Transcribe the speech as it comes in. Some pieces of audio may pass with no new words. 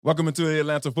Welcome into the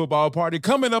Atlanta Football Party.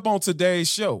 Coming up on today's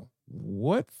show,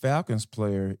 what Falcons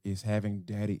player is having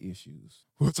daddy issues?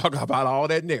 We'll talk about all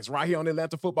that next right here on the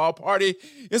Atlanta Football Party.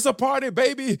 It's a party,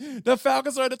 baby. The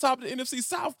Falcons are at the top of the NFC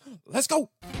South. Let's go.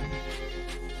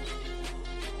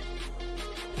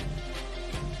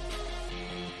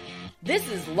 This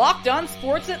is Locked On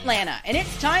Sports Atlanta, and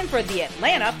it's time for the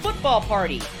Atlanta Football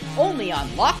Party, only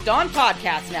on Locked On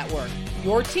Podcast Network,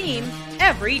 your team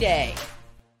every day.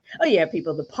 Oh yeah,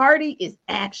 people, the party is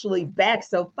actually back.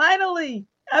 So finally,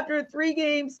 after a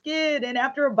 3-game skid and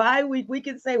after a bye week, we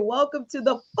can say welcome to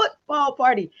the football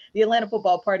party, the Atlanta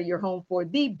Football Party, your home for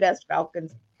the best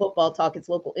Falcons football talk. It's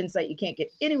local insight you can't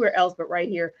get anywhere else but right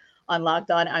here on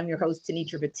Locked On. I'm your host,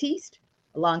 Tenitra Batiste.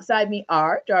 Alongside me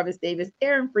are Jarvis Davis,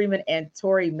 Aaron Freeman, and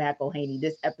Tori McElhaney.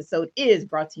 This episode is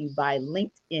brought to you by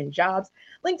LinkedIn Jobs.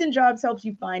 LinkedIn Jobs helps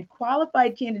you find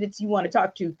qualified candidates you want to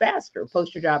talk to faster.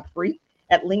 Post your job free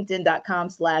at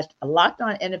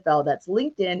linkedin.com/lockedonnfl. That's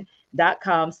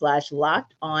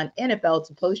linkedin.com/lockedonnfl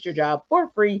to post your job for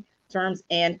free. Terms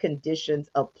and conditions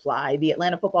apply. The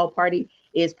Atlanta Football Party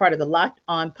is part of the Locked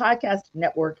On Podcast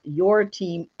Network, your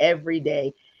team every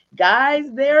day.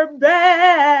 Guys, they're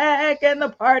back, and the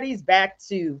party's back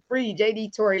too. Free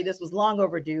JD, Tori, this was long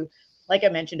overdue. Like I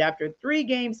mentioned, after a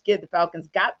 3-game skid, the Falcons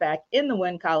got back in the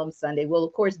win column Sunday. We'll,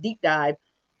 of course, deep dive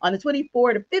on the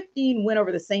 24-15 win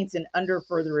over the Saints and under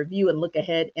further review and look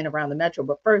ahead and around the Metro.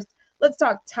 But first, let's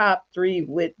talk top 3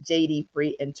 with JD,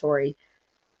 Free, and Tori.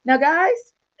 Now, guys,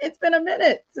 it's been a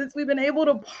minute since we've been able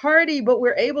to party, but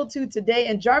we're able to today.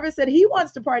 And Jarvis said he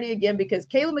wants to party again because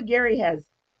Caleb McGarry has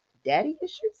daddy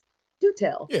issues. Do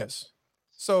tell. Yes.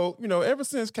 So, ever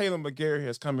since Caleb McGarry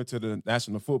has come into the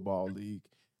National Football League,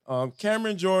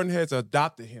 Cameron Jordan has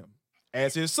adopted him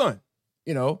as his son.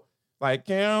 Like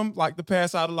Cam liked to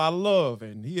pass out a lot of love,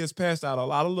 and he has passed out a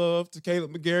lot of love to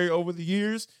Caleb McGarry over the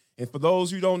years. And for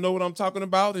those who don't know what I'm talking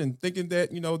about and thinking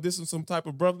that, this is some type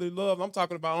of brotherly love, I'm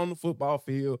talking about on the football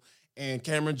field and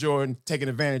Cameron Jordan taking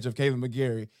advantage of Caleb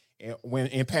McGarry when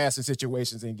in passing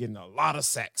situations and getting a lot of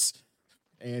sacks.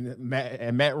 And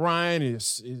Matt Ryan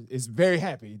is very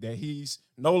happy that he's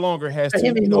no longer has to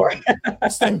him anymore.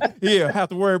 Have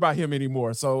to worry about him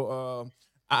anymore. So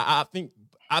I think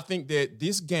that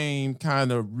this game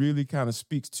kind of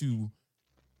speaks to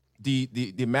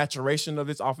the maturation of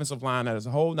this offensive line as a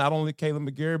whole. Not only Caleb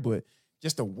McGarry, but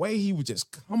just the way he was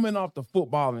just coming off the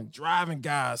football and driving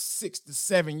guys 6 to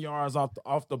 7 yards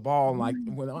off the ball. That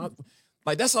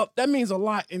means a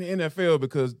lot in the NFL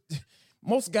because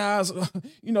most guys,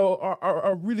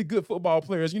 are really good football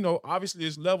players. Obviously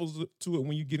there's levels to it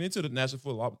when you get into the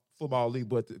National Football League,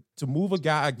 but to move a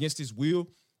guy against his will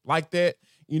like that,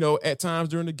 at times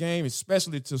during the game,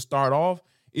 especially to start off,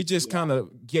 it just kind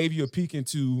of gave you a peek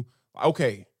into,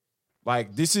 okay,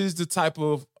 like this is the type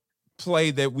of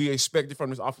play that we expected from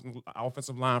this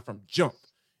offensive line from jump.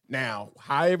 Now,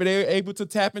 however they're able to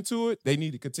tap into it, they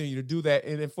need to continue to do that.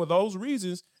 And for those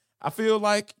reasons, I feel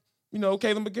like,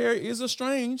 Caleb McGarry is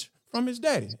estranged from his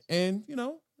daddy. And,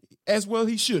 as well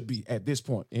he should be at this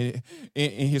point in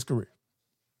his career.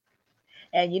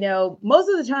 And, most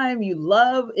of the time you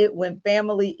love it when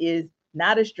family is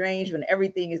not estranged, when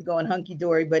everything is going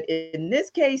hunky-dory. But in this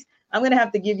case, I'm going to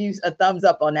have to give you a thumbs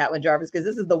up on that one, Jarvis, because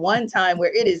this is the one time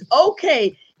where it is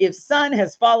okay if son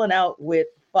has fallen out with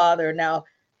father. Now,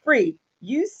 Free,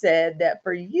 you said that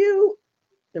for you,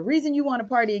 the reason you want to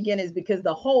party again is because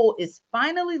the whole is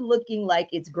finally looking like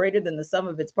it's greater than the sum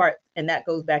of its parts. And that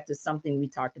goes back to something we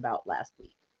talked about last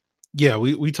week. Yeah,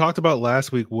 we talked about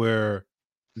last week where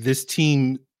this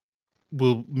team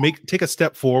will take a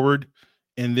step forward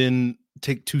and then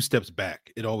take 2 steps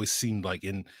back. It always seemed like,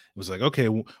 and it was like, okay,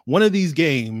 one of these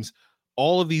games,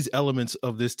 all of these elements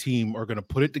of this team are going to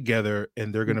put it together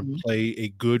and they're going to play a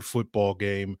good football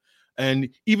game. And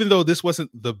even though this wasn't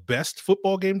the best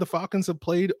football game the Falcons have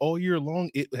played all year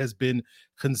long, it has been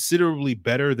considerably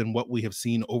better than what we have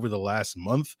seen over the last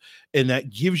month. And that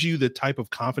gives you the type of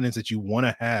confidence that you want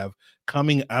to have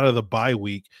coming out of the bye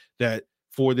week, that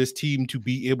for this team to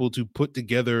be able to put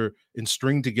together and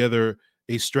string together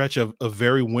a stretch of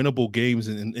very winnable games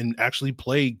and actually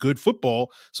play good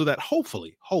football, so that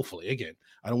hopefully, again,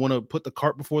 I don't want to put the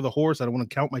cart before the horse. I don't want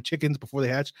to count my chickens before they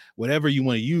hatch, whatever you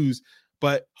want to use.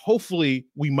 But hopefully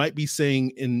we might be saying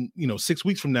in, 6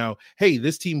 weeks from now, hey,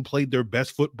 this team played their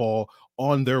best football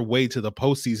on their way to the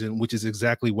postseason, which is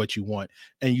exactly what you want.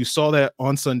 And you saw that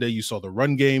on Sunday. You saw the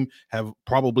run game have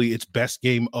probably its best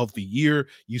game of the year.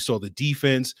 You saw the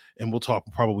defense, and we'll talk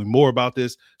probably more about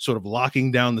this, sort of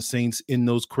locking down the Saints in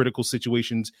those critical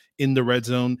situations in the red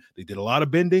zone. They did a lot of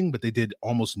bending, but they did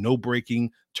almost no breaking.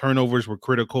 Turnovers were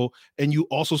critical. And you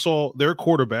also saw their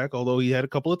quarterback, although he had a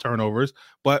couple of turnovers,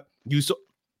 but you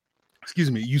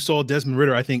saw Desmond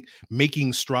Ridder, I think,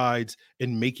 making strides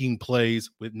and making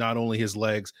plays with not only his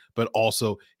legs, but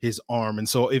also his arm. And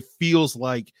so it feels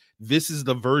like this is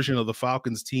the version of the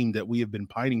Falcons team that we have been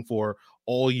pining for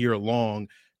all year long.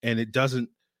 And it doesn't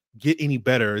get any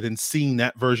better than seeing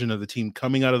that version of the team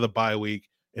coming out of the bye week,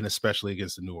 and especially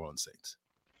against the New Orleans Saints.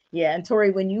 Yeah, and Tori,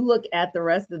 when you look at the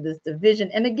rest of this division,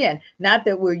 and again, not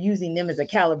that we're using them as a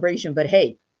calibration, but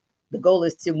hey, the goal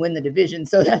is to win the division.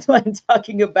 So that's why I'm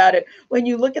talking about it. When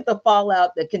you look at the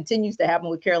fallout that continues to happen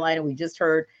with Carolina, we just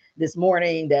heard this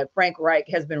morning that Frank Reich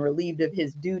has been relieved of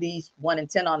his duties,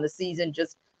 1-10 on the season,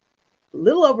 just a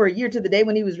little over a year to the day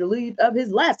when he was relieved of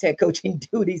his last head coaching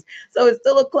duties. So it's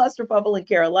still a clusterfuffle in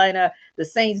Carolina. The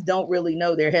Saints don't really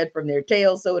know their head from their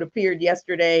tail, so it appeared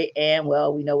yesterday. And,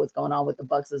 well, we know what's going on with the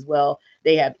Bucs as well.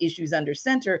 They have issues under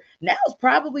center. Now's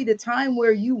probably the time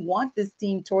where you want this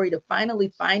team, Tori, to finally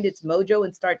find its mojo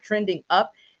and start trending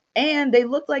up. And they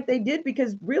look like they did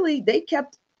because really they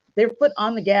kept their foot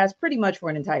on the gas pretty much for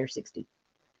an entire 60.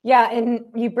 Yeah, and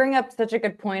you bring up such a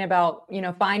good point about,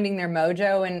 finding their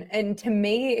mojo. And to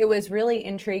me, it was really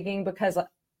intriguing because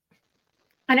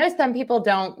I know some people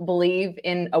don't believe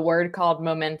in a word called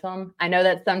momentum. I know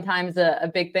that's sometimes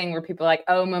a big thing where people are like,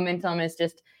 oh, momentum is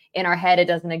just in our head. It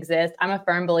doesn't exist. I'm a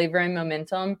firm believer in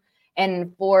momentum.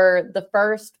 And for the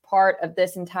first part of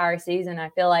this entire season, I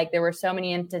feel like there were so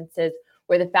many instances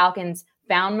where the Falcons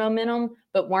found momentum,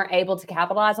 but weren't able to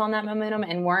capitalize on that momentum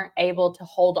and weren't able to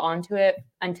hold on to it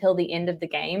until the end of the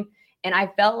game. And I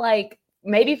felt like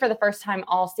maybe for the first time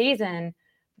all season,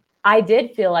 I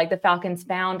did feel like the Falcons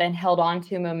found and held on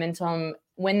to momentum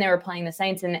when they were playing the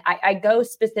Saints. And I go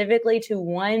specifically to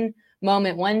one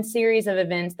moment, one series of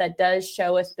events that does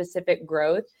show a specific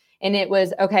growth. And it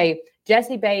was, okay,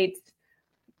 Jesse Bates,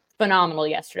 phenomenal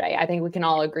yesterday. I think we can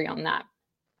all agree on that.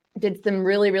 Did some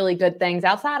really, really good things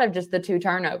outside of just the 2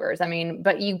 turnovers. I mean,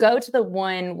 but you go to the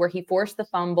one where he forced the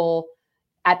fumble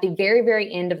at the very,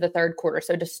 very end of the third quarter.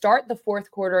 So to start the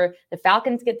fourth quarter, the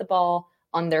Falcons get the ball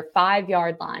on their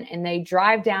 5-yard line and they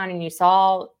drive down, and you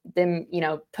saw them,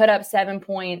 put up 7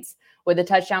 points with a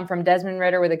touchdown from Desmond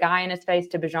Ridder with a guy in his face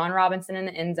to Bijan Robinson in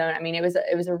the end zone. I mean, it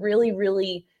was a really,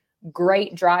 really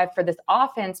great drive for this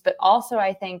offense, but also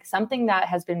I think something that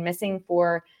has been missing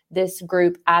for this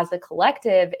group as a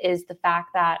collective is the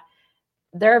fact that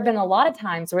there have been a lot of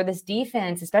times where this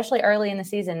defense, especially early in the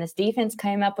season, this defense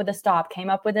came up with a stop, came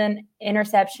up with an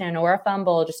interception or a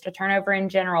fumble, just a turnover in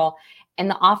general, and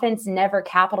the offense never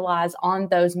capitalized on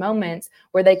those moments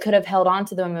where they could have held on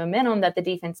to the momentum that the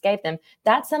defense gave them.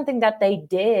 That's something that they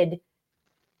did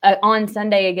on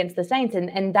Sunday against the Saints.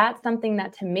 And that's something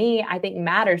that to me, I think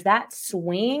matters. That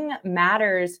swing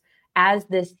matters as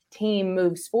this team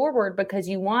moves forward because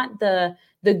you want the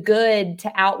good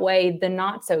to outweigh the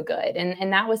not so good.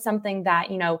 And that was something that,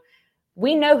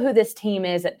 we know who this team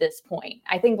is at this point.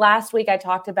 I think last week I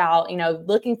talked about,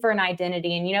 looking for an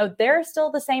identity and, there are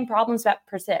still the same problems that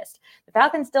persist. The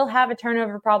Falcons still have a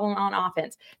turnover problem on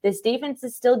offense. This defense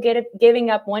is still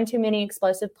giving up one too many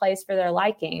explosive plays for their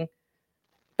liking.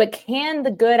 But can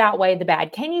the good outweigh the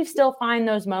bad? Can you still find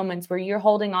those moments where you're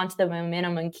holding on to the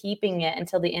momentum and keeping it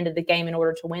until the end of the game in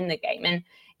order to win the game?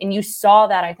 And you saw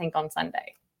that, I think, on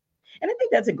Sunday. And I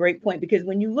think that's a great point because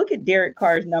when you look at Derek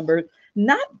Carr's numbers,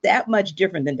 not that much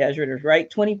different than Des Ritter's, right?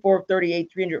 24 of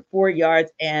 38, 304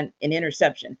 yards and an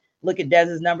interception. Look at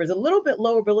Dez's numbers, a little bit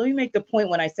lower, but let me make the point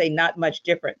when I say not much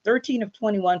different. 13 of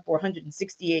 21 for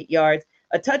 168 yards,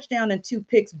 a touchdown and 2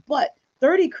 picks, but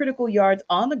 30 critical yards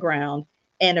on the ground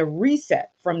and a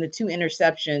reset from the 2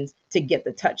 interceptions to get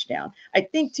the touchdown. I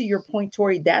think to your point,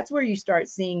 Tori, that's where you start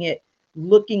seeing it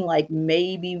looking like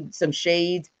maybe some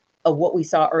shades of what we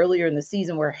saw earlier in the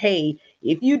season where, hey,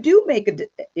 if you do make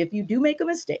a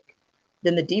mistake,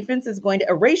 then the defense is going to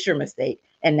erase your mistake.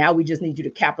 And now we just need you to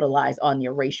capitalize on the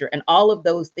erasure. And all of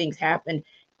those things happen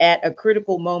at a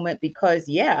critical moment because,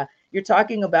 yeah, you're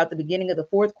talking about the beginning of the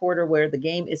fourth quarter where the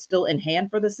game is still in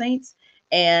hand for the Saints.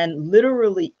 And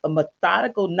literally a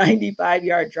methodical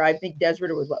 95-yard drive. I think Des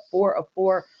Ridder was, 4 of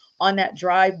 4 on that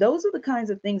drive. Those are the kinds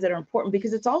of things that are important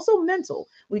because it's also mental.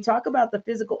 We talk about the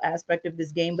physical aspect of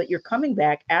this game, but you're coming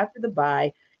back after the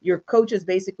bye. your coach is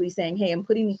basically saying, hey, I'm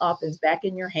putting the offense back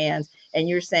in your hands. And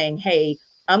you're saying, hey,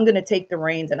 I'm going to take the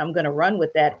reins and I'm going to run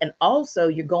with that. And also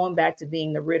you're going back to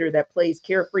being the Ritter that plays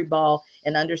carefree ball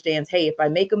and understands, hey, if I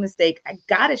make a mistake, I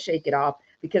got to shake it off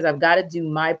because I've got to do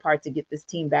my part to get this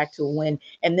team back to a win.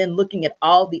 And then looking at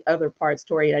all the other parts,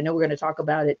 Tori, and I know we're going to talk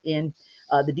about it in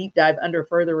the deep dive under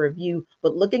further review,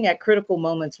 but looking at critical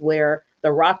moments where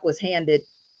the rock was handed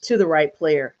to the right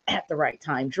player at the right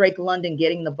time. Drake London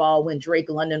getting the ball when Drake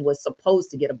London was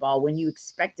supposed to get a ball, when you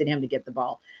expected him to get the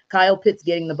ball. Kyle Pitts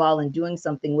getting the ball and doing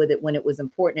something with it when it was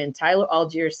important. And Tyler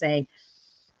Algier saying,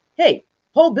 hey,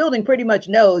 whole building pretty much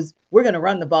knows we're going to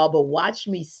run the ball, but watch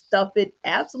me stuff it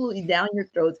absolutely down your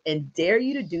throats and dare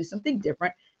you to do something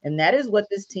different. And that is what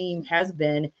this team has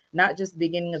been, not just the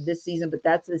beginning of this season, but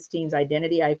that's this team's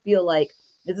identity. I feel like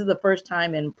this is the first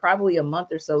time in probably a month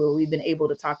or so where we've been able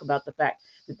to talk about the fact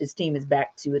that this team is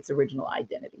back to its original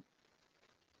identity.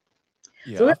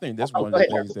 Yeah, so I think that's one of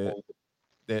the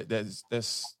things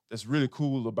that's really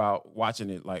cool about watching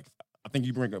it. Like, I think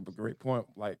you bring up a great point.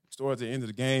 Like, towards the end of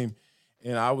the game,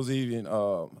 and I was even,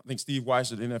 I think Steve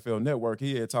Weiss of the NFL Network,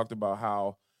 he had talked about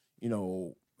how,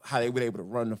 how they were able to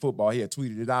run the football. He had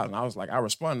tweeted it out, and I was like, I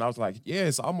responded. I was like, yeah,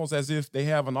 it's almost as if they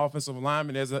have an offensive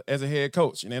lineman as a head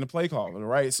coach and then a play caller,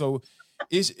 right? So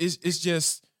it's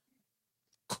just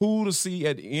cool to see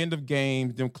at the end of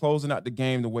game them closing out the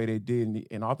game the way they did.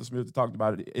 And Arthur Smith talked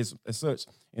about it as such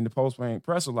in the post-game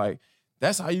presser. Like,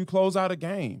 that's how you close out a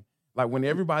game. Like, when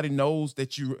everybody knows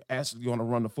that you're actually going to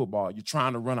run the football, you're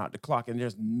trying to run out the clock, and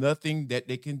there's nothing that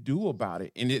they can do about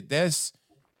it. And that's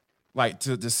like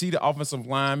to see the offensive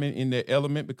linemen in their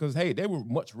element, because, hey, they would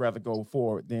much rather go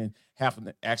forward than having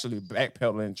to actually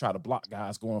backpedal and try to block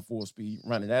guys going full speed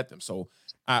running at them. So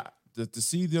to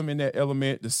see them in that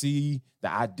element, to see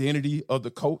the identity of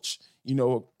the coach,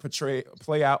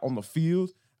 play out on the field,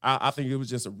 I think it was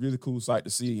just a really cool sight to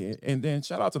see. And then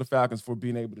shout out to the Falcons for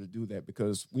being able to do that,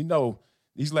 because we know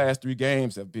these last 3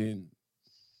 games have been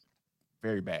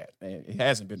very bad, and it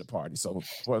hasn't been a party. So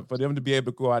for them to be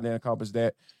able to go out there and accomplish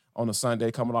that on a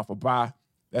Sunday coming off a bye,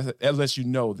 that lets you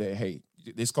know that, hey,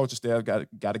 this coaching staff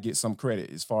got to get some credit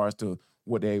as far as to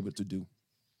what they're able to do.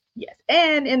 Yes.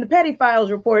 And in the Petty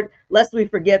Files report, lest we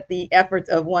forget the efforts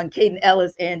of one Caden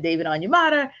Ellis and David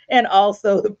Onyemata, and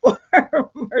also the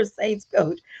former Saints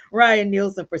coach Ryan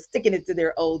Nielsen for sticking it to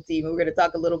their old team. And we're going to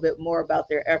talk a little bit more about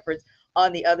their efforts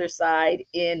on the other side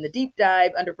in the deep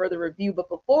dive under further review. But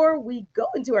before we go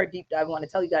into our deep dive, I want to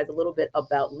tell you guys a little bit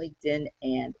about LinkedIn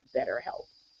and BetterHelp.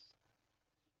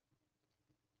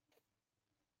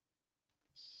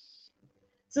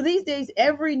 So these days,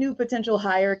 every new potential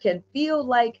hire can feel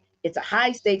like it's a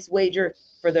high stakes wager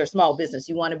for their small business.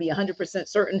 You want to be 100%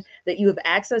 certain that you have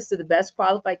access to the best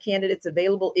qualified candidates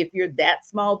available if you're that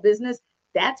small business.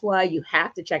 That's why you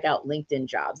have to check out LinkedIn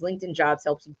Jobs. LinkedIn Jobs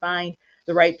helps you find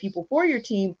the right people for your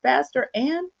team faster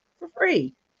and for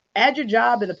free. Add your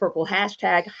job in the purple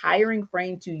hashtag hiring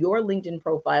frame to your LinkedIn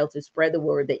profile to spread the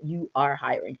word that you are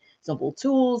hiring. Simple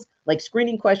tools like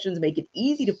screening questions make it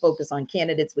easy to focus on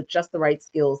candidates with just the right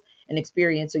skills and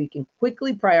experience so you can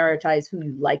quickly prioritize who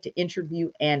you'd like to interview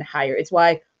and hire. It's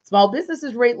why small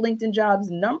businesses rate LinkedIn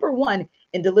Jobs #1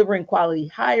 in delivering quality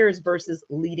hires versus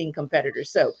leading competitors.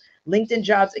 So LinkedIn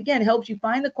Jobs, again, helps you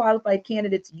find the qualified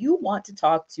candidates you want to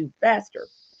talk to faster.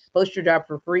 Post your job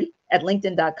for free at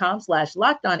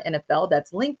linkedin.com/lockedonnfl.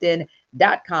 That's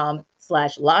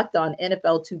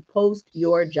linkedin.com/lockedonnfl to post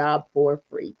your job for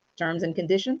free. Terms and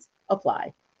conditions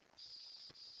apply.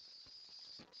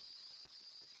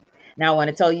 Now I want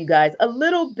to tell you guys a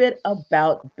little bit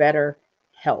about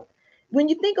BetterHelp. When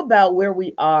you think about where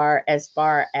we are as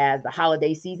far as the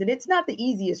holiday season, it's not the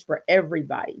easiest for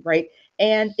everybody, right?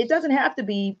 And it doesn't have to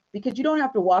be, because you don't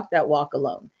have to walk that walk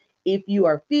alone. If you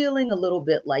are feeling a little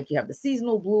bit like you have the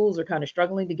seasonal blues or kind of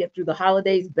struggling to get through the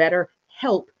holidays,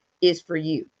 BetterHelp is for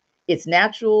you. It's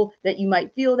natural that you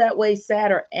might feel that way,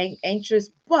 sad or anxious,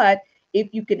 but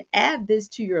if you can add this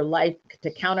to your life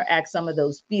to counteract some of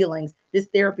those feelings, this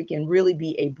therapy can really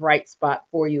be a bright spot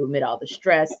for you amid all the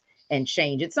stress and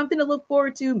change. It's something to look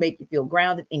forward to, make you feel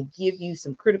grounded, and give you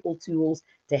some critical tools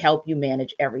to help you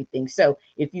manage everything. So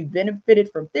if you've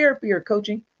benefited from therapy or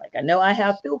coaching, like I know I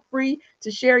have, feel free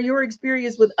to share your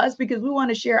experience with us, because we want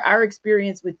to share our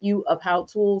experience with you of how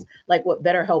tools like what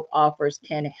BetterHelp offers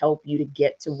can help you to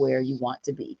get to where you want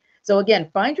to be. So again,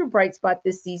 find your bright spot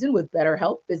this season with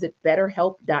BetterHelp. Visit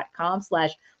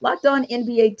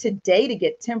betterhelp.com/lockedonnNBA today to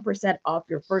get 10% off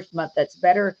your first month. That's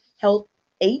BetterHelp,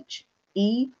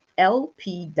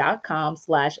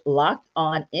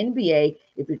 HELP.com/lockedonnNBA.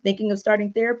 If you're thinking of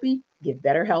starting therapy, give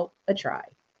BetterHelp a try.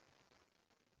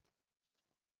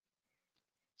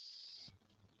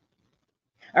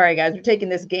 All right, guys, we're taking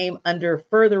this game under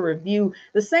further review.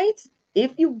 The Saints,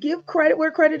 if you give credit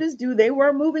where credit is due, they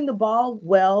were moving the ball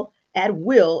well at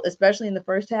will, especially in the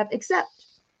first half, except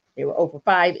they were 0 for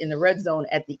 5 in the red zone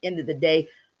at the end of the day.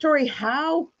 Tori,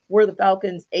 how were the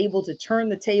Falcons able to turn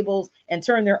the tables and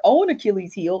turn their own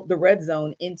Achilles heel, the red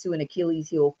zone, into an Achilles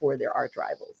heel for their arch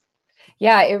rivals?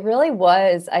 Yeah, it really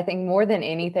was. I think more than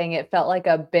anything, it felt like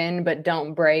a bend but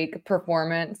don't break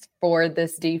performance for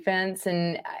this defense.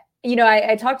 And,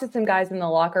 I talked to some guys in the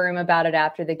locker room about it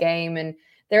after the game, and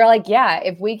they're like, yeah,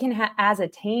 if we can, as a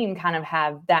team, kind of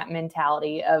have that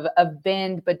mentality of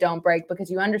bend but don't break,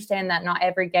 because you understand that not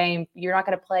every game, you're not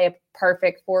going to play a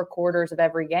perfect 4 quarters of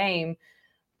every game,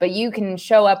 but you can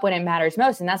show up when it matters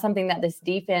most. And that's something that this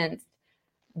defense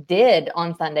did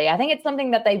on Sunday. I think it's something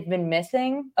that they've been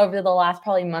missing over the last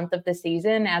probably month of the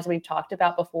season, as we've talked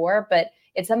about before, but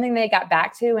it's something they got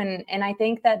back to. And I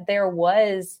think that there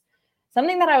was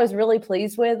something that I was really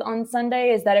pleased with on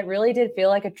Sunday is that it really did feel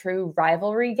like a true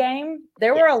rivalry game.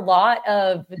 There were a lot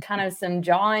of kind of some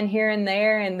jawing here and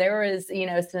there, and there was,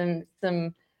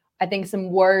 some I think some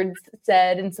words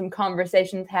said and some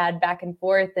conversations had back and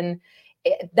forth. And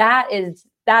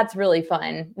that's really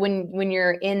fun when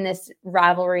you're in this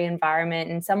rivalry environment,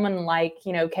 and someone like,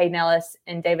 Caden Ellis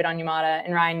and David Onyemata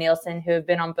and Ryan Nielsen, who have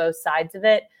been on both sides of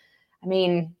it. I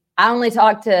mean, I only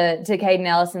talked to Caden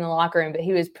Ellis in the locker room, but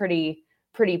he was pretty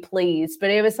pleased. But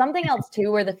it was something else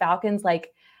too, where the Falcons,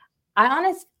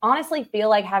 I honestly feel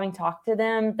like, having talked to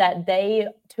them, that they,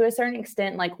 to a certain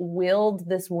extent, willed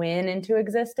this win into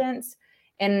existence.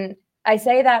 And I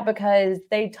say that because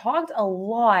they talked a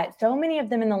lot. So many of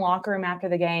them in the locker room after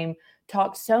the game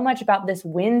talked so much about this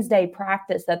Wednesday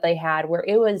practice that they had, where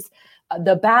it was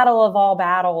the battle of all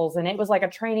battles. And it was like a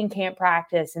training camp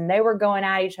practice, and they were going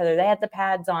at each other. They had the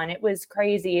pads on. It was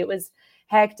crazy. It was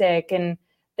hectic. And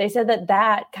they said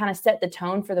that kind of set the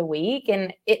tone for the week.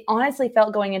 And it honestly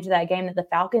felt, going into that game, that the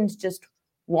Falcons just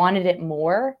wanted it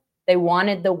more. They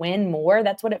wanted the win more.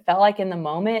 That's what it felt like in the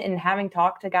moment. And having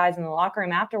talked to guys in the locker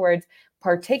room afterwards,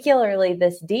 particularly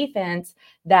this defense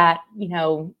that,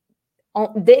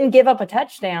 didn't give up a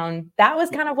touchdown, that was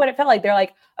kind of what it felt like. They're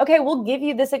like, okay, we'll give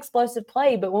you this explosive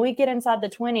play, but when we get inside the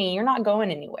 20, you're not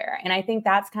going anywhere. And I think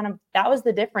that was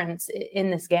the difference in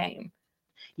this game.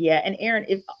 Yeah. And Aaron,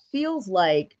 it feels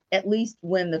like, at least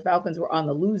when the Falcons were on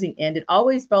the losing end, it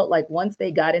always felt like once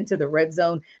they got into the red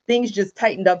zone, things just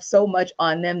tightened up so much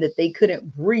on them that they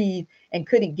couldn't breathe and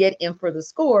couldn't get in for the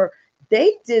score.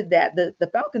 They did that. The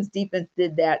Falcons defense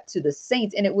did that to the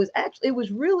Saints. And it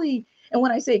was really, and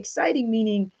when I say exciting,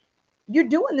 meaning you're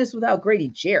doing this without Grady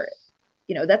Jarrett.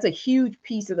 That's a huge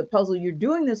piece of the puzzle. You're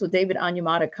doing this with David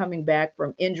Onyemata coming back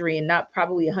from injury and not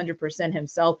probably 100%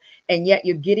 himself. And yet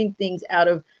you're getting things out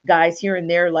of guys here and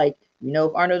there, like,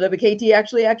 if Arnold WKT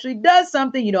actually does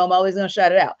something, I'm always going to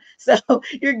shout it out. So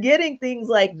you're getting things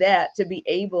like that to be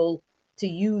able to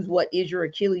use what is your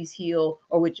Achilles heel,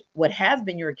 or what has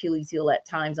been your Achilles heel at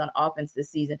times on offense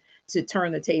this season, to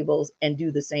turn the tables and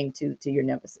do the same to your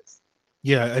nemesis.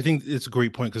 Yeah, I think it's a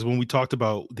great point, because when we talked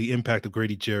about the impact of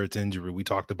Grady Jarrett's injury, we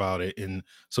talked about it in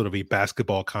sort of a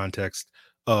basketball context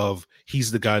of, he's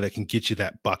the guy that can get you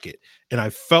that bucket. And I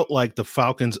felt like the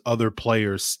Falcons' other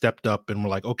players stepped up and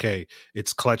were like, okay,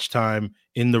 it's clutch time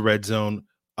in the red zone.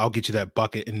 I'll get you that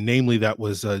bucket. And namely, that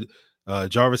was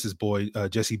Jarvis's boy,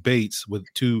 Jesse Bates, with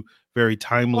 2 very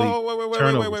timely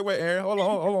turnovers. Wait, Aaron. Hold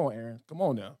on, Aaron. Come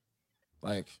on now.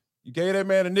 You gave that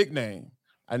man a nickname.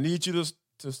 I need you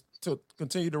to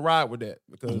continue to ride with that,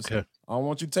 because I don't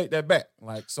want you to take that back.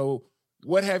 So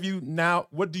what do you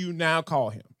now call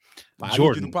him? Jordan. I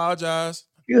need you to apologize.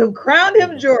 You have crowned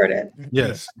him Jordan.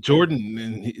 Yes, Jordan.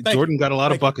 And Jordan got a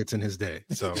lot of buckets in his day.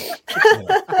 So,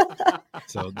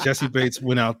 so Jesse Bates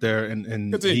went out there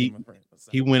and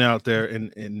he went out there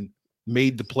and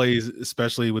made the plays,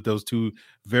 especially with those 2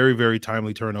 very, very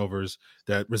timely turnovers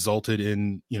that resulted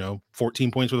in,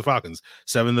 14 points for the Falcons.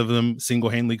 7 of them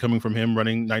single-handedly coming from him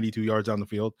running 92 yards down the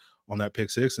field on that pick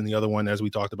 6. And the other one, as we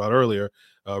talked about earlier,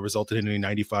 resulted in a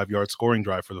 95-yard scoring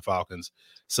drive for the Falcons.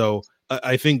 So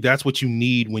I think that's what you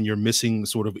need when you're missing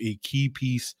sort of a key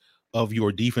piece of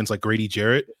your defense like Grady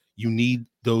Jarrett. You need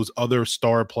those other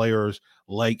star players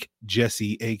like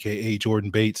Jesse, a.k.a. Jordan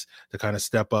Bates, to kind of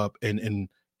step up and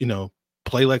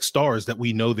play like stars that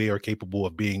we know they are capable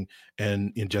of being.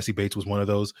 And Jesse Bates was one of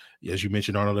those. As you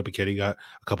mentioned, Arnold Ebiketie got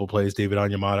a couple plays, David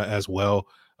Onyemata as well.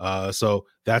 So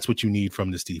that's what you need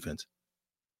from this defense.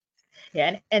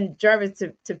 Yeah, and Jarvis,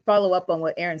 to follow up on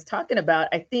what Aaron's talking about,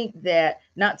 I think that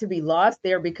not to be lost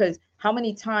there, because how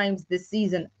many times this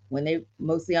season, when they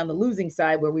mostly on the losing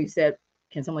side, where we've said,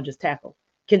 can someone just tackle?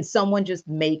 Can someone just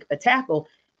make a tackle?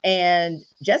 And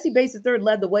Jesse Bates III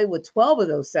led the way with 12 of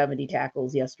those 70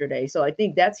 tackles yesterday. So I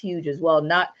think that's huge as well.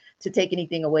 Not to take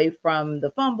anything away from the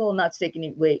fumble, not to take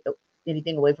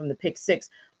anything away from the pick six,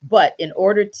 but in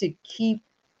order to keep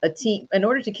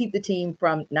the team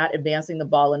from not advancing the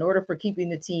ball, in order for keeping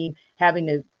the team having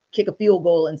to kick a field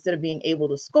goal instead of being able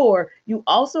to score, you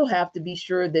also have to be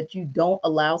sure that you don't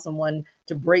allow someone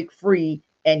to break free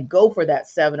and go for that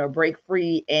 7 or break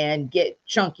free and get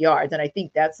chunk yards. And I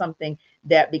think that's something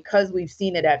that, because we've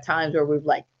seen it at times where we've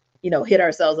hit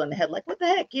ourselves on the head, like, what the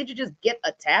heck? Can't you just get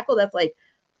a tackle? That's like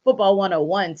football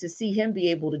 101. To see him be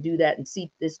able to do that and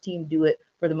see this team do it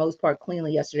for the most part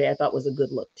cleanly yesterday, I thought was a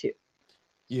good look too.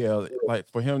 Yeah, like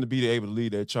for him to be able to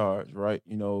lead that charge, right?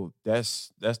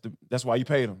 That's why you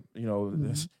paid him.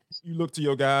 You look to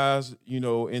your guys,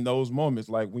 in those moments,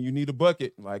 like when you need a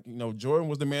bucket, like, Jordan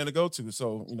was the man to go to.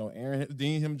 So, Aaron had to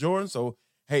deem him Jordan. So,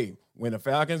 hey, when the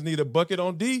Falcons need a bucket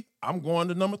on D, I'm going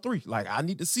to number 3. Like, I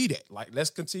need to see that. Like, let's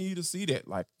continue to see that.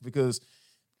 Like, because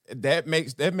that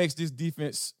makes this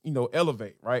defense,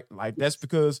 elevate, right? Like, that's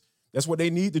because that's what they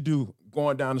need to do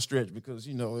going down the stretch. Because,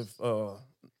 if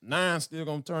 9's still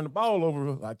gonna turn the ball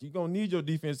over, like, you're gonna need your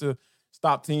defense to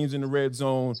stop teams in the red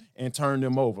zone and turn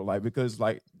them over. Like, because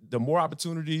like the more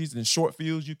opportunities and short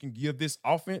fields you can give this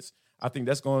offense, I think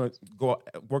that's going to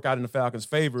work out in the Falcons'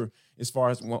 favor as far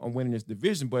as winning this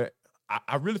division. But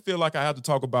I really feel like I have to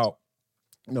talk about,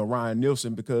 Ryan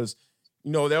Nielsen, because,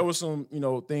 there were some,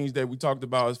 things that we talked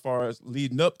about as far as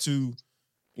leading up to,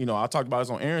 I talked about this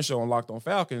on Aaron's show on Locked on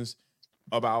Falcons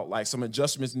about like some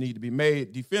adjustments need to be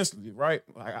made defensively, right?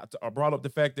 Like I brought up the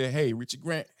fact that, hey, Richie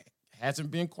Grant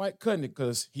hasn't been quite cutting it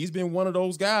because he's been one of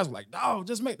those guys like, no,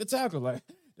 just make the tackle. Like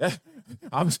that,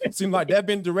 it seemed like that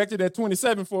been directed at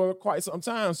 27 for quite some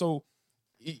time. So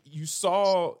you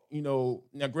saw,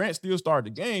 now Grant still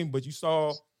started the game, but you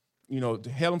saw,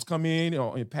 the Helms come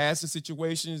in passing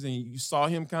situations, and you saw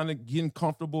him kind of getting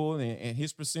comfortable, and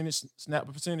his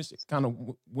snap percentage kind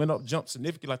of jumped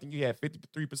significantly. I think he had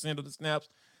 53% of the snaps,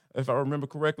 if I remember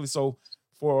correctly. So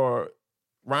for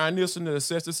Ryan Nielsen to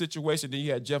assess the situation, then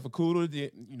you had Jeff Okudah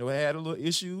that, had a little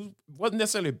issue. Wasn't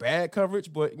necessarily bad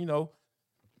coverage, but,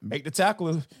 make the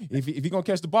tackle. If you're going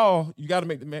to catch the ball, you got to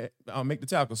make the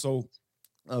tackle. So,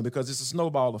 because it's a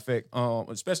snowball effect,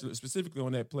 specifically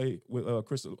on that play with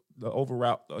the over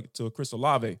route to Chris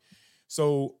Olave.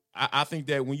 So I think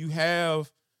that when you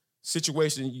have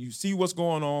situations, you see what's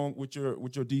going on with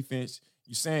your defense.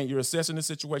 You're assessing the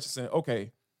situation, saying,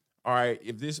 okay, all right,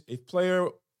 if player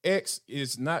X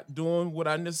is not doing what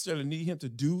I necessarily need him to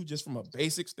do, just from a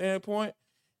basic standpoint,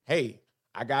 hey,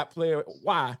 I got player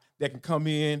Y that can come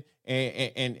in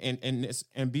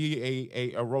and be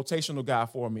a rotational guy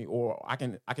for me, or I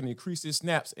can increase his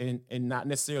snaps and not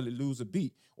necessarily lose a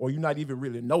beat, or you not even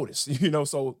really notice,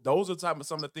 So those are some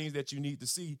of the things that you need to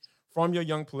see from your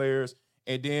young players.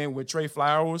 And then when Trey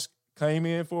Flowers came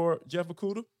in for Jeff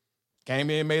Okudah, came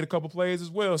in, made a couple plays as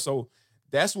well. So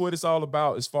that's what it's all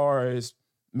about as far as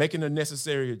making the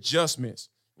necessary adjustments.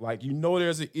 Like,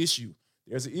 there's an issue.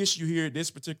 There's an issue here at this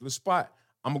particular spot.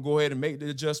 I'm going to go ahead and make the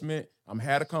adjustment. I'm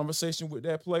had a conversation with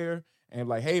that player and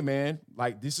like, hey, man,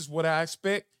 like, this is what I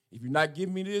expect. If you're not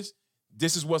giving me this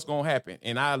is what's going to happen.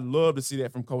 And I love to see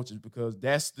that from coaches, because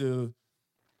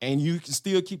and you can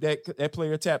still keep that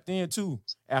player tapped in too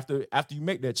after you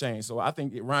make that change. So I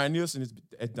think that Ryan Nielsen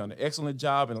has done an excellent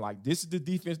job. And like, this is the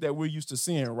defense that we're used to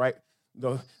seeing, right?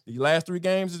 The last 3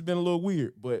 games has been a little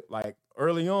weird, but like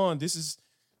early on, this is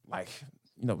like,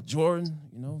 Jordan,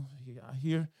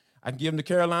 I can give him the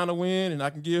Carolina win, and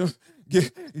I can give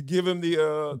him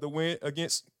the win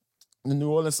against the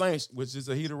New Orleans Saints, which is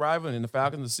a heated rival, and the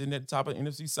Falcons are sitting at the top of the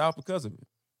NFC South because of it.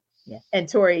 Yeah. And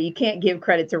Tori, you can't give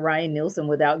credit to Ryan Nielsen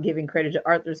without giving credit to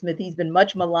Arthur Smith. He's been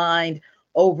much maligned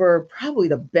over probably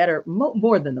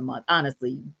more than the month,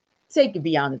 honestly. Take it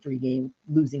beyond the 3-game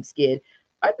losing skid.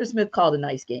 Arthur Smith called a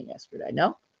nice game yesterday,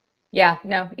 no? Yeah,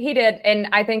 no, he did. And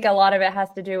I think a lot of it has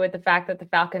to do with the fact that the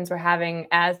Falcons were having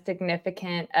as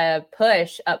significant a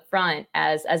push up front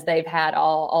as they've had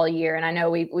all year. And I know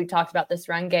we talked about this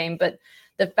run game, but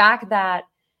the fact that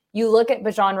you look at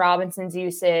Bijan Robinson's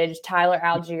usage, Tyler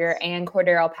Algier, and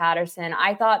Cordero Patterson,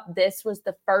 I thought this was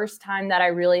the first time that I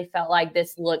really felt like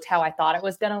this looked how I thought it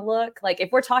was going to look. Like,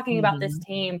 if we're talking about this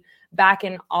team back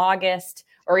in August,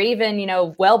 or even,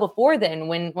 well before then,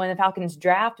 when the Falcons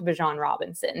draft Bijan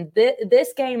Robinson,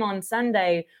 this game on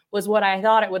Sunday was what I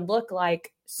thought it would look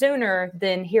like sooner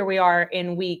than here we are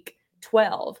in week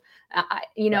 12. Right.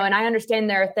 And I understand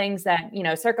there are things that,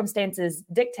 circumstances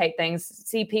dictate things.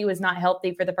 CP was not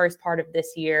healthy for the first part of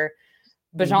this year.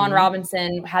 Bijan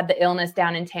Robinson had the illness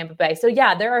down in Tampa Bay. So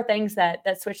yeah, there are things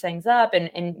that switch things up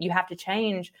and you have to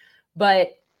change.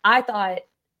 But I thought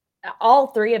all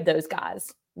three of those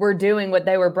guys were doing what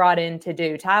they were brought in to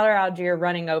do. Tyler Algier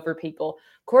running over people.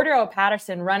 Cordero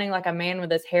Patterson running like a man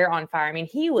with his hair on fire. I mean,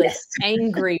 he was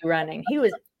angry running. He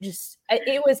was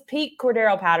it was peak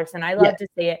Cordero Patterson. I love to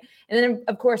see it. And then,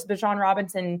 of course, Bijan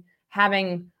Robinson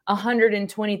having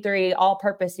 123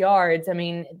 all-purpose yards. I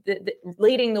mean,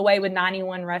 leading the way with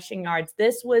 91 rushing yards.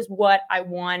 This was what I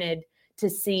wanted to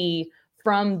see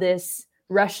from this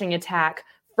rushing attack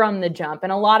from the jump.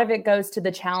 And a lot of it goes to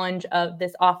the challenge of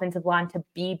this offensive line to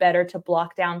be better, to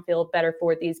block downfield better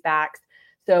for these backs.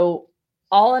 So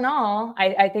all in all,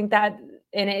 I think that,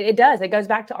 and it does, it goes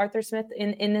back to Arthur Smith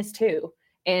in this too.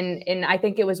 And I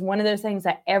think it was one of those things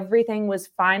that everything was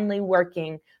finally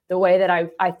working the way that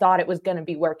I thought it was going to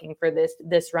be working for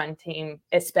this run team,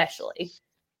 especially.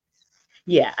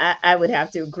 Yeah, I would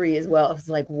have to agree as well. It's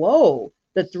like, whoa,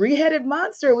 the three-headed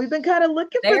monster. We've been kind of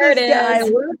looking for this guy.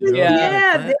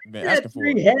 That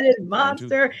three-headed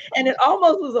monster. And it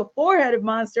almost was a four-headed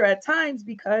monster at times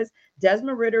because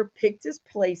Desmond Ridder picked his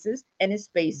places and his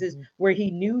spaces where he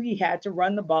knew he had to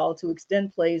run the ball to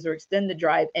extend plays or extend the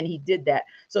drive, and he did that.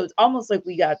 So it's almost like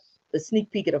we got a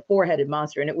sneak peek at a four-headed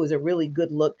monster, and it was a really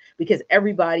good look because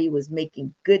everybody was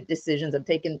making good decisions. I'm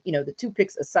taking, the two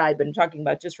picks aside, but I'm talking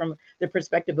about just from the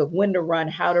perspective of when to run,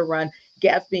 how to run,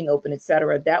 gaps being open,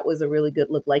 etc. That was a really good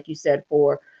look, like you said,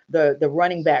 for the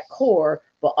running back core,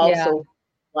 but also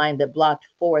line that blocked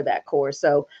for that core.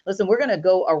 So listen, we're going to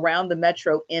go around the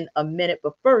Metro in a minute,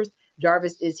 but first,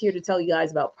 Jarvis is here to tell you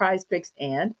guys about Prize Picks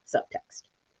and Subtext.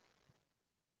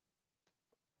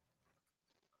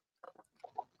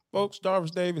 Folks,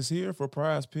 Jarvis Davis here for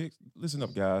Prize Picks. Listen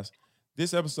up, guys.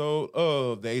 This episode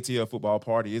of the ATL Football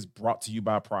Party is brought to you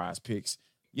by Prize Picks.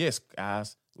 Yes,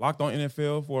 guys, Locked On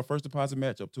NFL for a first deposit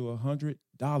match up to $100.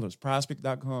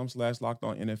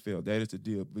 PrizePicks.com/LockedOnNFL. That is the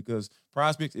deal because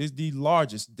Prize Picks is the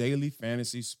largest daily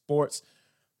fantasy sports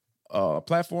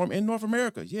platform in North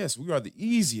America. Yes, we are the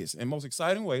easiest and most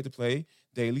exciting way to play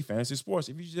daily fantasy sports.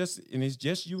 And it's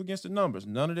just you against the numbers.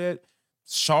 None of that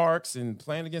sharks and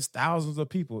playing against thousands of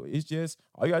people. It's just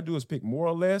all you gotta do is pick more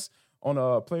or less on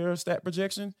a player stat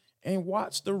projection and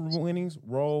watch the winnings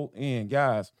roll in.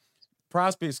 Guys,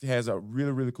 Prize Picks has a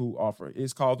really, really cool offer.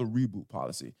 It's called the reboot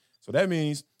policy. So that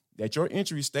means that your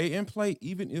entries stay in play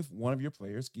even if one of your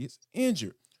players gets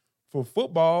injured. For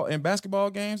football and basketball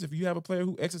games, if you have a player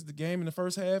who exits the game in the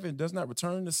first half and does not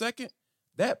return in the second,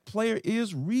 that player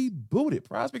is rebooted.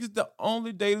 Prize Picks is the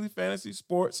only daily fantasy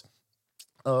sports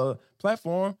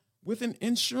platform with an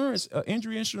injury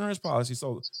insurance policy.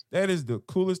 So that is the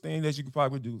coolest thing that you could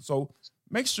probably do. So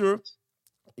make sure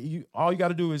all you got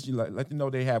to do is let them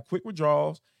know they have quick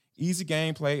withdrawals, easy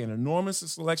gameplay, and enormous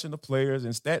selection of players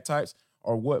and stat types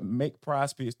are what make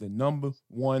Prize Picks the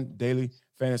 #1 daily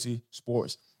fantasy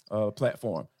sports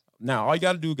platform. Now, all you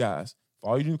got to do, guys,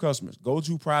 for all you new customers, go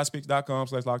to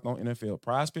prizepicks.com/LockedOnNFL,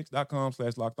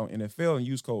 prizepicks.com/LockedOnNFL, and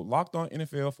use code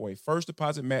LockedOnNFL for a first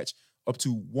deposit match up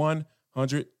to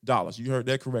 $100. You heard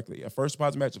that correctly. A first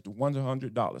deposit match up to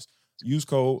 $100. Use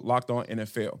code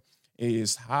LockedOnNFL. It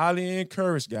is highly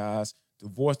encouraged, guys, to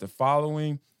voice the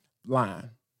following line.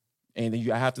 And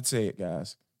then I have to say it,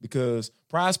 guys, because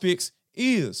Prize Picks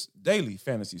is daily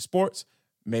fantasy sports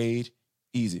made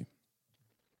easy.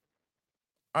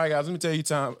 All right, guys, let me tell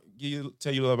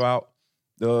you about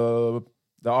the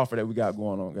offer that we got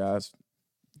going on, guys.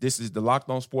 This is the Locked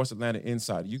On Sports Atlanta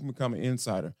Insider. You can become an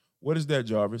insider. What is that,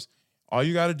 Jarvis? All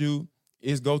you got to do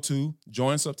is go to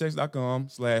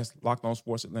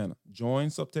joinsubtext.com/LockedOnSportsAtlanta.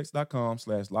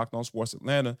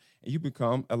 Joinsubtext.com/LockedOnSportsAtlanta, and you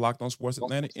become a Locked On Sports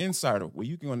Atlanta insider, where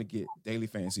you're going to get daily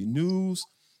fantasy news,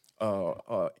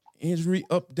 injury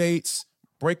updates,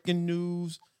 breaking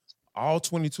news, all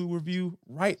 22 review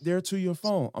right there to your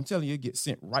phone. I'm telling you, it gets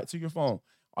sent right to your phone.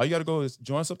 All you got to go is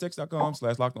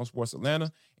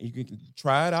joinsubtext.com/LockedOnSportsAtlanta, and you can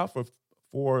try it out for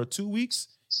 2 weeks.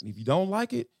 And if you don't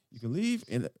like it, you can leave.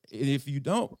 And if you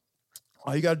don't,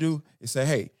 all you got to do is say,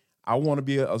 hey, I want to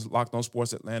be a Locked On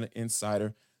Sports Atlanta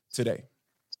insider today.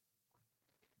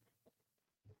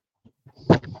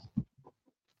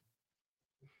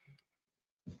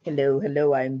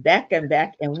 Hello. I'm back, and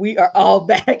we are all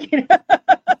back.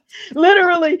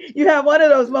 Literally, you have one of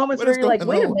those moments where you're like,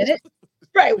 wait a minute.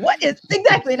 Right, what is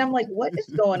exactly? And I'm like, what is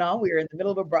going on? We are in the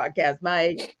middle of a broadcast.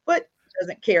 My foot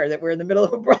doesn't care that we're in the middle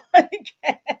of a broadcast.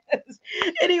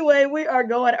 Anyway, we are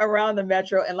going around the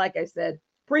Metro. And like I said,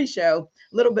 pre-show,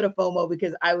 a little bit of FOMO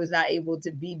because I was not able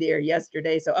to be there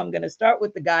yesterday. So I'm going to start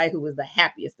with the guy who was the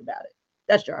happiest about it.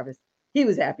 That's Jarvis. He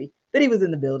was happy that he was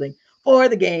in the building. for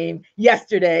the game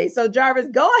yesterday. So Jarvis,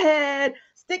 go ahead,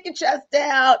 stick your chest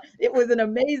out. It was an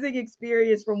amazing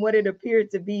experience from what it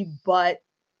appeared to be, but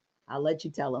I'll let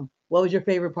you tell them. What was your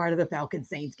favorite part of the Falcons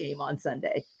Saints game on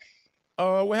Sunday?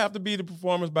 Would have to be the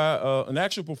performance by an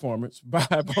actual performance by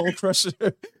Bone Crusher.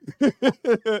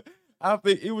 I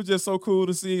think it was just so cool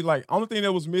to see. Like, only thing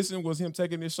that was missing was him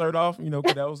taking his shirt off,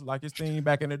 because that was like his thing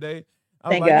back in the day. I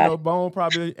was Thank like, God. Bone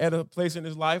probably at a place in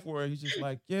his life where he's just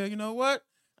like, yeah, you know what?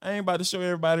 I ain't about to show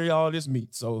everybody all this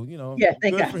meat. So, thank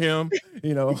good God. for him.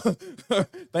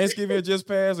 Thanksgiving just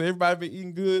passed, so everybody been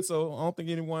eating good. So I don't think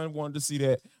anyone wanted to see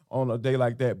that on a day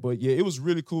like that. But yeah, it was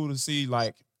really cool to see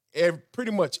like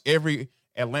pretty much every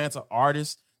Atlanta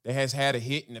artist that has had a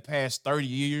hit in the past 30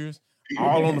 years,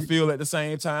 all on the field at the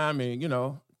same time.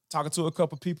 And, talking to a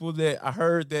couple people that I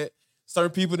heard that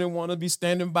certain people didn't want to be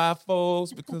standing by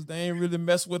folks because they ain't really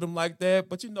mess with them like that.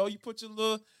 But, you put your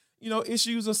little,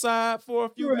 issues aside for a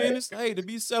few minutes, hey, to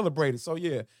be celebrated. So,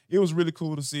 yeah, it was really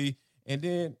cool to see. And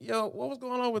then, what was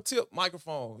going on with Tip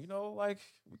microphone? Like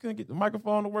we couldn't get the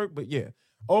microphone to work. But, yeah,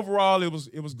 overall, it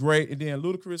was great. And then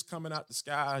Ludacris coming out the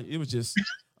sky. It was just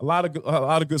a lot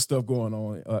of good stuff going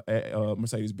on at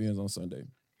Mercedes-Benz on Sunday.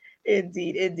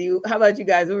 Indeed. How about you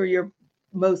guys? What were your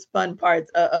most fun parts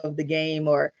of the game,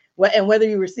 and whether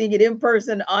you were seeing it in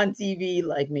person, on TV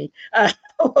like me?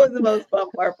 What was the most fun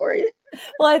part for you?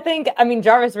 Well, I think,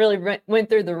 Jarvis really went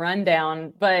through the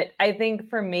rundown, but I think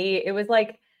for me, it was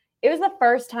the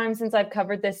first time since I've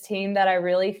covered this team that I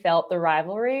really felt the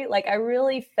rivalry. Like, I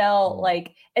really felt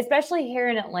like, especially here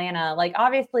in Atlanta, like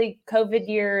obviously COVID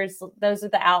years, those are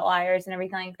the outliers and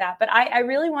everything like that. But I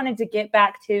really wanted to get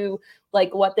back to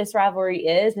like what this rivalry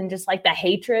is and just like the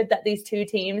hatred that these two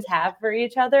teams have for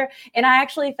each other. And I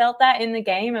actually felt that in the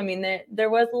game. There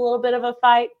was a little bit of a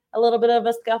fight, a little bit of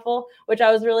a scuffle, which I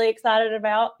was really excited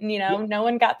about. No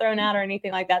one got thrown out or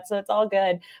anything like that. So it's all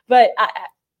good. But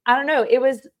I don't know. It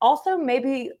was also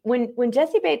maybe when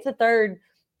Jesse Bates III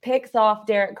picks off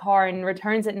Derek Carr and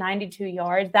returns at 92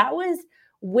 yards, that was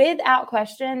without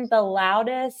question the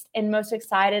loudest and most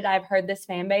excited I've heard this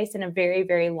fan base in a very,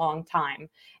 very long time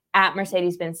at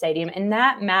Mercedes-Benz Stadium. And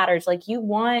that matters. Like, you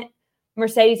want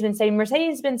Mercedes-Benz Stadium.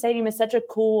 Mercedes-Benz Stadium is such a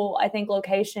cool, I think,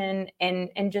 location. And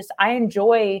just, I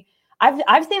enjoy,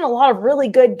 I've seen a lot of really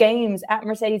good games at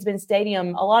Mercedes-Benz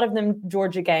Stadium, a lot of them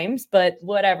Georgia games, but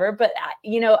whatever. But,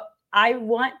 I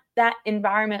want that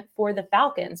environment for the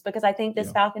Falcons because I think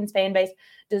this Falcons fan base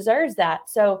deserves that.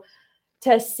 So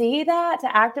to see that,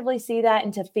 to actively see that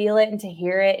and to feel it and to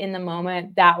hear it in the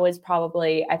moment, that was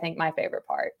probably, I think, my favorite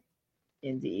part.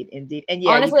 Indeed. And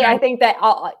yeah, honestly, I think that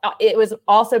it was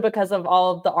also because of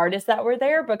all of the artists that were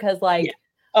there because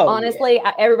honestly,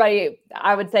 everybody,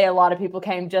 I would say a lot of people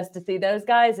came just to see those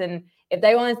guys. And if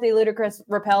they want to see Ludacris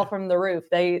rappel from the roof,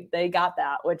 they got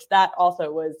that, which that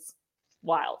also was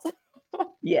wild.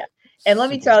 Yeah. And let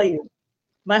me tell you,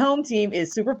 my home team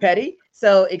is super petty.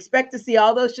 So expect to see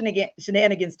all those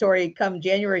shenanigans, Tori, come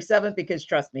January 7th, because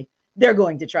trust me, they're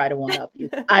going to try to one-up you.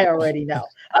 I already know.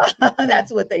 That's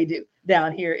what they do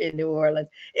down here in New Orleans.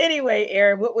 Anyway,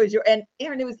 Aaron, and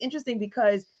Aaron, it was interesting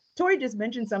because Tori just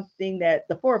mentioned something that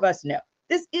the four of us know.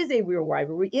 This is a real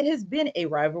rivalry. It has been a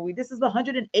rivalry. This is the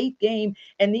 108th game,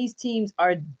 and these teams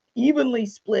are evenly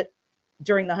split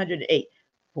during the 108.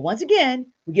 But once again,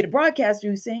 we get a broadcaster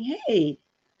who's saying, hey,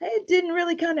 I didn't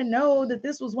really kind of know that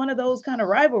this was one of those kind of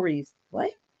rivalries.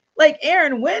 What? Like,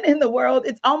 Aaron, when in the world?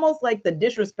 It's almost like the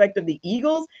disrespect of the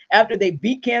Eagles after they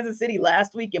beat Kansas City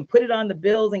last week and put it on the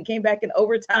Bills and came back in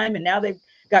overtime, and now they've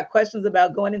got questions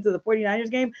about going into the 49ers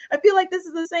game. I feel like this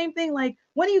is the same thing. Like,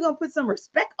 when are you going to put some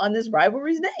respect on this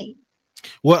rivalry's name?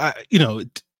 Well,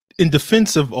 in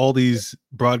defense of all these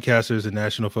broadcasters and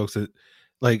national folks that,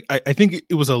 like, I think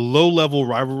it was a low-level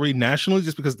rivalry nationally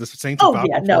just because the Saints.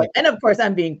 And of course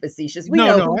I'm being facetious. We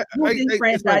know who these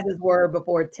franchises were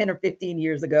before 10 or 15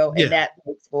 years ago, and that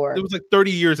makes for. It was like 30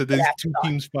 years of these two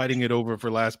teams fighting it over for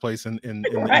last place in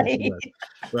the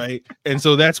right? And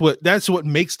so that's what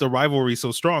makes the rivalry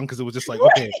so strong, because it was just like,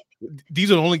 okay,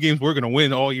 these are the only games we're going to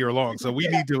win all year long, so we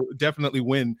need to definitely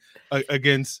win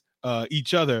against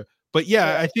each other. But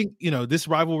I think this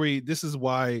rivalry. This is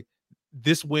why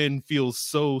this win feels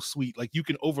so sweet. Like, you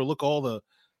can overlook all the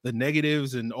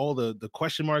negatives and all the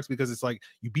question marks because it's like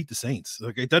you beat the Saints.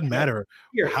 Like, it doesn't matter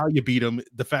how you beat them.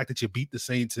 The fact that you beat the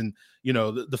Saints, and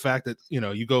the fact that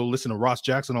you go listen to Ross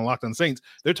Jackson on Locked On Saints,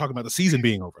 they're talking about the season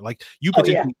being over. Like, you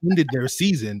potentially ended their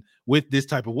season with this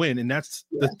type of win, and that's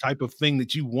the type of thing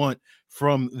that you want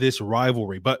from this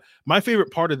rivalry. But my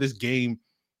favorite part of this game,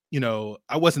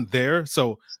 I wasn't there,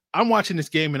 so I'm watching this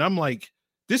game and I'm like,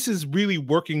 this is really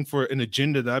working for an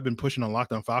agenda that I've been pushing on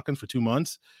Locked On Falcons for 2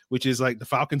 months, which is like the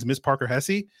Falcons miss Parker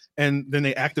Hesse, and then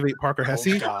they activate Parker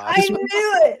Hesse. I knew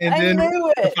it. And then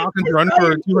the Falcons run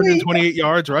for 228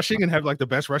 yards rushing and have like the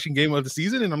best rushing game of the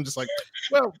season. And I'm just like,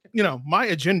 well, my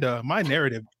agenda, my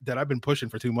narrative that I've been pushing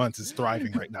for 2 months is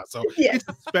thriving right now. So it's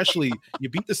especially you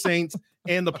beat the Saints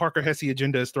and the Parker Hesse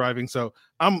agenda is thriving. So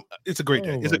it's a great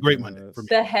day. It's a great Monday for me.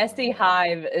 The Hesse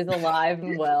hive is alive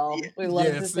and well. We love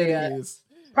to see it.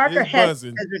 Parker Hesse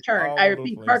has returned. I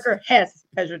repeat, Parker Hesse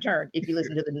has returned. If you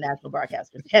listen to the national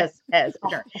broadcasters, Hesse has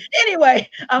returned. Anyway,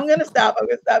 I'm going to stop. I'm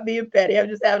going to stop being petty. I'm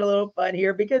just having a little fun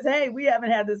here because, hey, we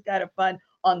haven't had this kind of fun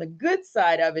on the good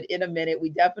side of it in a minute.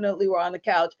 We definitely were on the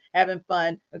couch having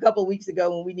fun a couple of weeks ago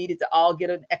when we needed to all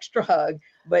get an extra hug.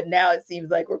 But now it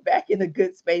seems like we're back in the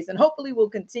good space. And hopefully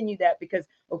we'll continue that because,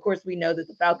 of course, we know that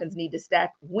the Falcons need to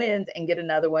stack wins and get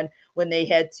another one when they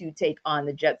head to take on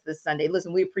the Jets this Sunday.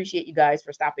 Listen, we appreciate you guys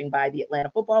for stopping by the Atlanta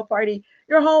Football Party,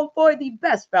 your home for the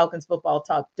best Falcons football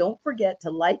talk. Don't forget to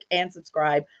like and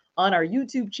subscribe on our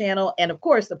YouTube channel. And of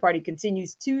course, the party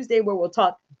continues Tuesday where we'll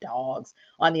talk dogs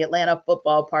on the Atlanta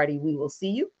Football Party. We will see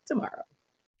you tomorrow.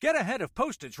 Get ahead of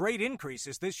postage rate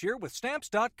increases this year with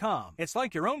Stamps.com. It's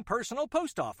like your own personal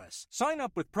post office. Sign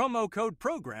up with promo code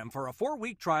PROGRAM for a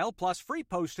 4-week trial plus free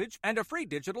postage and a free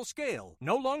digital scale.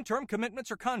 No long-term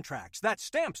commitments or contracts. That's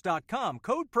Stamps.com,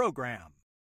 code PROGRAM.